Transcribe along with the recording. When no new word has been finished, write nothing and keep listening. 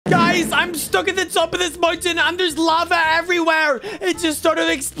Guys, I'm stuck at the top of this mountain and there's lava everywhere. It just started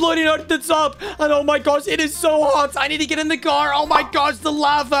exploding out at the top. And oh my gosh, it is so hot. I need to get in the car. Oh my gosh, the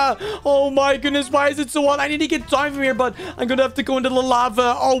lava. Oh my goodness, why is it so hot? I need to get down from here, but I'm going to have to go into the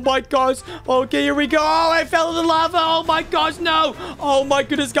lava. Oh my gosh. Okay, here we go. Oh, I fell in the lava. Oh my gosh, no. Oh my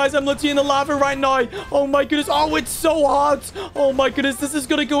goodness, guys, I'm literally in the lava right now. Oh my goodness. Oh, it's so hot. Oh my goodness, this is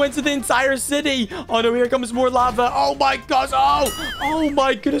going to go into the entire city. Oh no, here comes more lava. Oh my gosh. Oh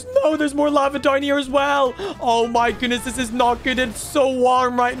my goodness. No, there's more lava down here as well. Oh my goodness, this is not good. It's so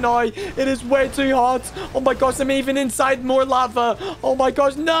warm right now. It is way too hot. Oh my gosh, I'm even inside more lava. Oh my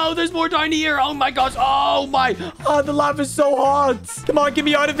gosh, no, there's more down here. Oh my gosh. Oh my. Oh, the lava is so hot. Come on, get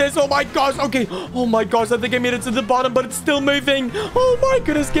me out of this. Oh my gosh. Okay. Oh my gosh, I think I made it to the bottom, but it's still moving. Oh my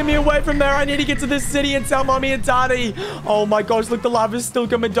goodness, get me away from there. I need to get to this city and tell mommy and daddy. Oh my gosh, look, the lava is still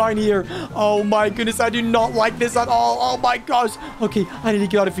coming down here. Oh my goodness, I do not like this at all. Oh my gosh. Okay, I need to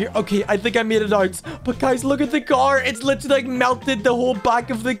get out of here. Okay, I think I made it out. But guys, look at the car. It's literally like melted the whole back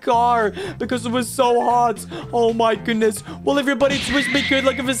of the car because it was so hot. Oh my goodness. Well, everybody, it's wish me good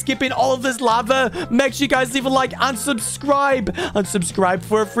luck of escaping all of this lava. Make sure you guys leave a like and subscribe. And subscribe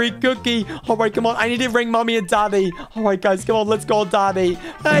for a free cookie. All right, come on. I need to ring mommy and daddy. All right, guys, come on. Let's call daddy.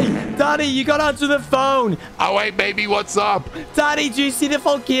 Hey, daddy, you got to answer the phone. Oh, hey, baby, what's up? Daddy, do you see the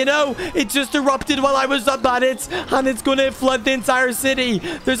volcano? It just erupted while I was up at it, and it's going to flood the entire city.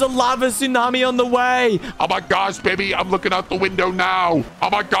 There's a lava tsunami on the way. Oh my gosh, baby, I'm looking out the window now. Oh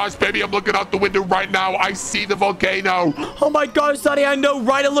my gosh, baby, I'm looking out the window right now. I see the volcano. Oh my gosh, Daddy, I know,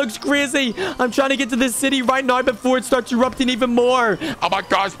 right? It looks crazy. I'm trying to get to this city right now before it starts erupting even more. Oh my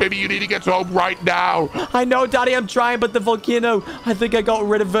gosh, baby, you need to get home right now. I know, Daddy, I'm trying, but the volcano, I think I got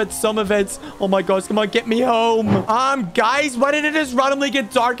rid of it, some of it. Oh my gosh, come on, get me home. Guys, why did it just randomly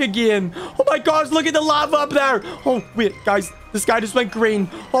get dark again? Oh my gosh, look at the lava up there. Oh, wait, guys. The sky just went green.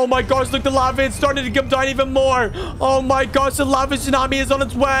 Oh my gosh, look, the lava, it's starting to come down even more. Oh my gosh, the lava tsunami is on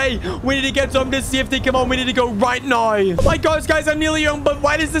its way. We need to get some to see if they come on. We need to go right now. Oh my gosh, guys, I'm nearly home, but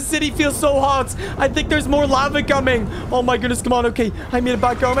why does the city feel so hot? I think there's more lava coming. Oh my goodness, come on. Okay, I made it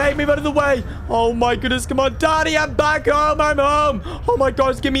back home. Hey, move out of the way. Oh my goodness, come on. Daddy, I'm back home. I'm home. Oh my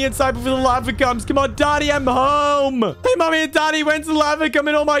gosh, get me inside before the lava comes. Come on, Daddy, I'm home. Hey, mommy and daddy, when's the lava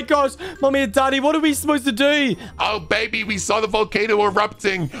coming? Oh my gosh. Mommy and daddy, what are we supposed to do? Oh, baby, we saw the volcano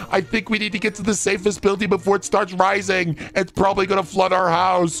erupting. I think we need to get to the safest building before it starts rising. It's probably gonna flood our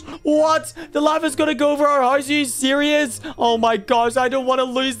house. What? The lava's gonna go over our house? Are you serious? Oh my gosh, I don't want to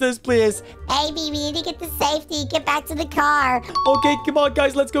lose this place. Baby, we need to get to safety. Get back to the car. Okay, come on,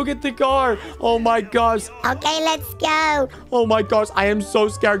 guys. Let's go get the car. Oh my gosh. Okay, let's go. Oh my gosh, I am so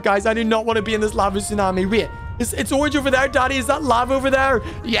scared, guys. I do not want to be in this lava tsunami. Wait. It's orange over there, Daddy. Is that lava over there?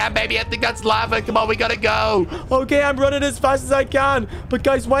 Yeah, baby, I think that's lava. Come on, we gotta go. Okay, I'm running as fast as I can. But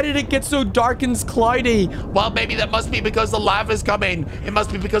guys, why did it get so dark and cloudy? Well, baby, that must be because the lava's coming. It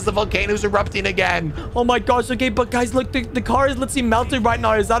must be because the volcano's erupting again. Oh my gosh, okay, but guys, look, the car is literally melted right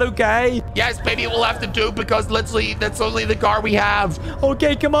now. Is that okay? Yes, baby, it will have to do because literally that's only the car we have.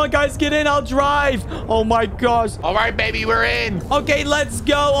 Okay, come on, guys, get in. I'll drive. Oh my gosh. All right, baby, we're in. Okay, let's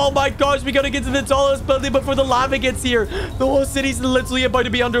go. Oh my gosh, we gotta get to the tallest building before the lava gets here. The whole city's literally about to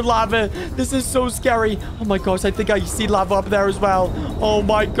be under lava. This is so scary. Oh my gosh, I think I see lava up there as well. Oh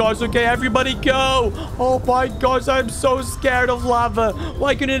my gosh. Okay, everybody go. Oh my gosh, I'm so scared of lava.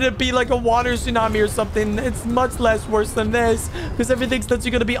 Why couldn't it be like a water tsunami or something? It's much less worse than this because everything's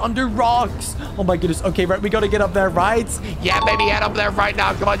literally gonna be under rocks. Oh my goodness. Okay, right, we gotta get up there, right? Yeah, baby, head up there right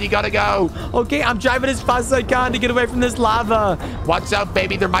now. Come on, you gotta go. Okay, I'm driving as fast as I can to get away from this lava. Watch out,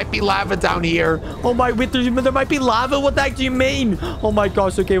 baby, there might be lava down here. Oh my, wait, there might be lava? What the heck do you mean? Oh my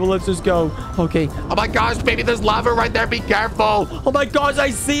gosh. Okay, well, let's just go. Okay. Oh my gosh, baby, there's lava right there. Be careful. Oh my gosh,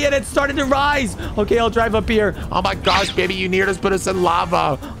 I see it. It's starting to rise. Okay, I'll drive up here. Oh my gosh, baby, you near us put us in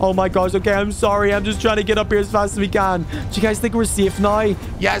lava. Oh my gosh. Okay, I'm sorry. I'm just trying to get up here as fast as we can. Do you guys think we're safe now?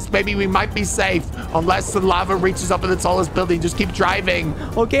 Yes, baby, we might be safe unless the lava reaches up in the tallest building. Just keep driving.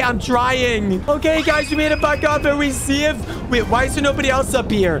 Okay, I'm trying. Okay, guys, we made it back up. Are we safe? Wait, why is there nobody else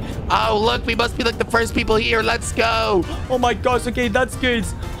up here? Oh, look, we must be like the first people here. Let's go. Oh my gosh, okay, that's good.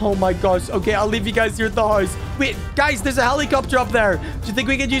 Oh my gosh, okay, I'll leave you guys here at the house. Wait, guys, there's a helicopter up there. Do you think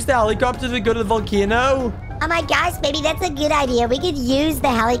we could use the helicopter to go to the volcano? Oh my gosh, baby, that's a good idea. We could use the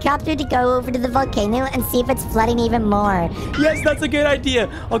helicopter to go over to the volcano and see if it's flooding even more. Yes, that's a good idea.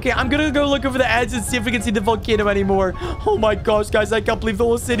 Okay, I'm gonna go look over the edge and see if we can see the volcano anymore. Oh my gosh, guys, I can't believe the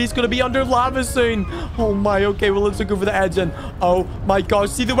whole city's gonna be under lava soon. Oh my, okay, well, let's look over the edge and oh my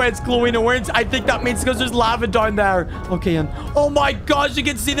gosh, see the way it's glowing orange? I think that means because there's lava down there. Okay, and oh my gosh, you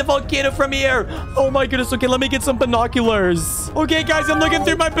can see the volcano from here. Oh my goodness, okay, let me get some binoculars. Okay, guys, I'm looking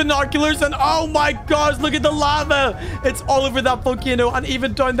through my binoculars and oh my gosh, look at the lava. It's all over that volcano and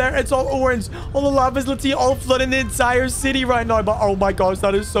even down there, it's all orange. All the lava's literally all flooding the entire city right now. But oh my gosh,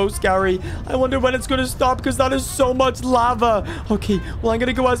 that is so scary. I wonder when it's going to stop because that is so much lava. Okay, well, I'm going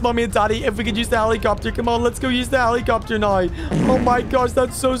to go ask Mommy and Daddy if we could use the helicopter. Come on, let's go use the helicopter now. Oh my gosh,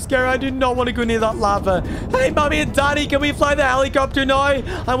 that's so scary. I do not want to go near that lava. Hey, Mommy and Daddy, can we fly the helicopter now?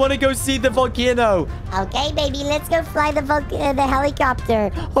 I want to go see the volcano. Okay, baby, let's go fly the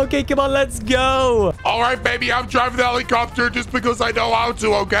helicopter. Okay, come on, let's go. All right, baby, I'm driving the helicopter just because I know how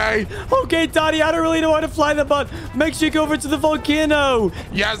to, okay? Okay, Daddy, I don't really know how to fly them, but make sure you go over to the volcano.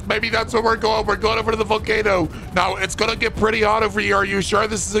 Yes, baby, that's where we're going. We're going over to the volcano. Now, it's going to get pretty hot over here. Are you sure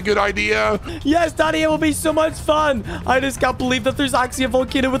this is a good idea? Yes, Daddy, it will be so much fun. I just can't believe that there's actually a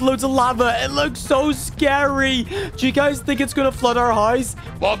volcano with loads of lava. It looks so scary. Do you guys think it's going to flood our house?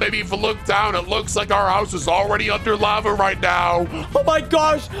 Well, baby, if you look down, it looks like our house is already under lava right now. Oh my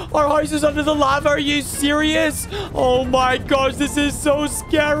gosh, our house is under the lava. Are you serious? Oh my gosh, this is so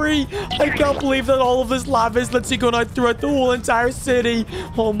scary. I can't believe that all of this lava is literally going out throughout the whole entire city.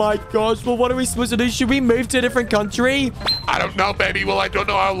 Oh my gosh, well, what are we supposed to do? Should we move to a different country? I don't know, baby. Well, I don't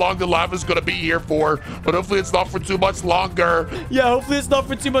know how long the lava is going to be here for, but hopefully it's not for too much longer. Yeah, hopefully it's not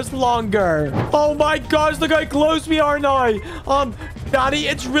for too much longer. Oh my gosh, look how close we are now. Daddy,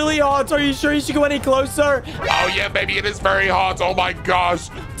 it's really hot. Are you sure you should go any closer? Oh, yeah, baby, it is very hot. Oh, my gosh.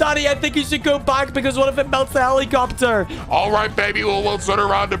 Daddy, I think you should go back because what if it melts the helicopter? All right, baby, well, we'll turn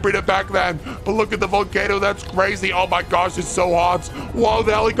around and bring it back then. But look at the volcano. That's crazy. Oh, my gosh, it's so hot. Whoa,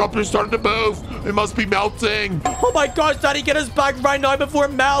 the helicopter's starting to move. It must be melting. Oh, my gosh, Daddy, get us back right now before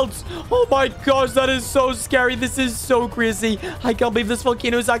it melts. Oh, my gosh, that is so scary. This is so crazy. I can't believe this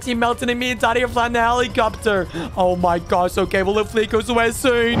volcano is actually melting and me and Daddy are flying the helicopter. Oh, my gosh. Okay, well, hopefully it goes away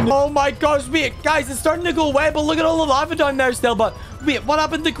soon. Oh, my gosh, wait, guys, it's starting to go away, but look at all the lava down there still. But wait, what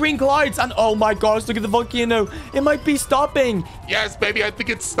happened to green clouds? And oh my gosh, look at the volcano. It might be stopping. Yes, baby, I think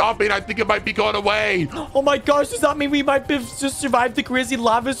it's stopping. I think it might be going away. Oh my gosh, does that mean we might have just survived the crazy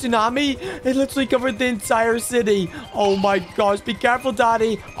lava tsunami? It literally covered the entire city. Oh my gosh, be careful,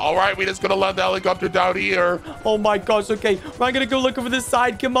 Daddy. All right, we're just gonna let the helicopter down here. Oh my gosh, okay. I'm gonna go look over this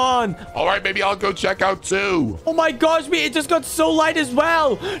side. Come on. All right, baby, I'll go check out too. Oh my gosh, wait, it just got so light as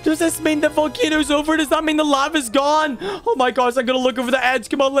well. Does this mean the volcano's over? Does that mean the lava's gone? Oh my gosh, I'm gonna look over the edge.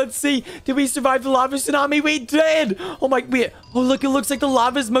 Come on, let's see. Did we survive the lava tsunami? We did. Oh my, wait. Oh, look, it looks like the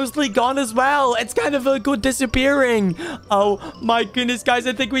lava's mostly gone as well. It's kind of good disappearing. Oh my goodness, guys,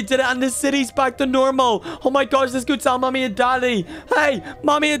 I think we did it and the city's back to normal. Oh my gosh, let's go tell Mommy and Daddy. Hey,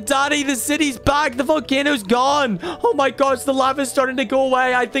 Mommy and Daddy, the city's back. The volcano's gone. Oh my gosh, the lava's starting to go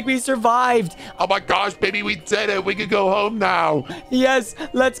away. I think we survived. Oh my gosh, baby, we did it. We can go home now. Yes,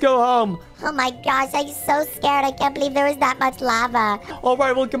 let's go home. Oh my gosh, I'm so scared. I can't believe there was that much lava. All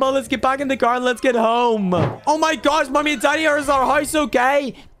right, well, come on, let's get back in the car and let's get home. Oh my gosh, Mommy and Daddy, is our house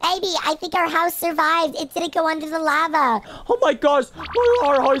okay? Baby, I think our house survived. It didn't go under the lava. Oh my gosh, well,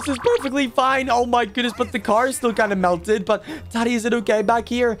 our house is perfectly fine. Oh my goodness, but the car is still kind of melted. But Daddy, is it okay back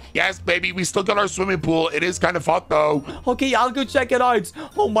here? Yes, baby, we still got our swimming pool. It is kind of hot though. Okay, I'll go check it out.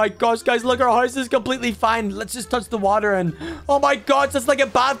 Oh my gosh, guys, look, our house is completely fine. Let's just touch the water and oh my gosh, it's like a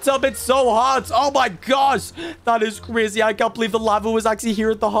bathtub. It's so hot. Oh my gosh, that is crazy. I can't believe the lava was actually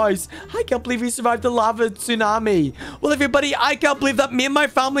here at the house. I can't believe we survived the lava tsunami. Well, everybody, I can't believe that me and my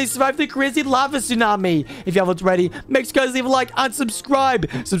family survived the crazy lava tsunami. If you haven't already, make sure you guys leave a like and subscribe.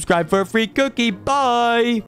 Subscribe for a free cookie. Bye.